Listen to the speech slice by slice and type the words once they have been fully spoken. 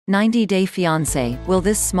90-Day Fiance, will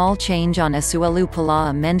this small change on Asuelu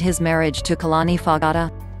Pulaa mend his marriage to Kalani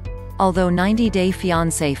Faagata? Although 90-Day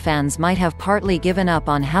Fiance fans might have partly given up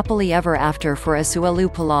on happily ever after for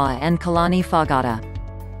Asuelu Pulaa and Kalani Faagata,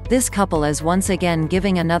 this couple is once again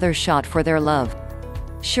giving another shot for their love.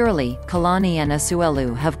 Surely, Kalani and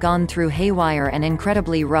Asuelu have gone through haywire and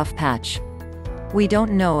incredibly rough patch. We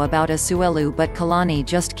don't know about Asuelu, but Kalani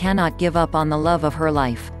just cannot give up on the love of her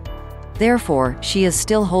life. Therefore, she is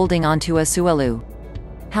still holding on to Asuelu.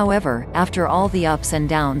 However, after all the ups and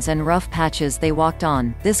downs and rough patches they walked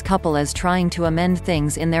on, this couple is trying to amend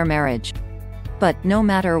things in their marriage. But, no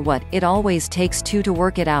matter what, it always takes two to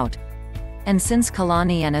work it out. And since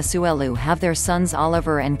Kalani and Asuelu have their sons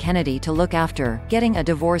Oliver and Kennedy to look after, getting a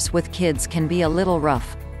divorce with kids can be a little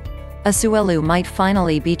rough. Asuelu might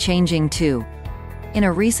finally be changing too. In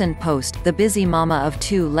a recent post, the busy mama of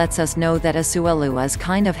two lets us know that Asuelu is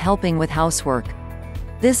kind of helping with housework.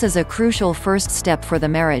 This is a crucial first step for the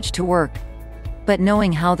marriage to work. But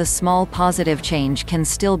knowing how the small positive change can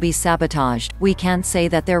still be sabotaged, we can't say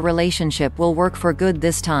that their relationship will work for good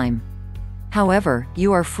this time. However,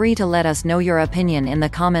 you are free to let us know your opinion in the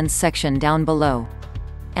comments section down below.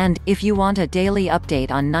 And, if you want a daily update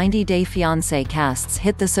on 90-Day Fiancé casts,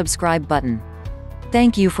 hit the subscribe button.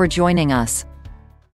 Thank you for joining us.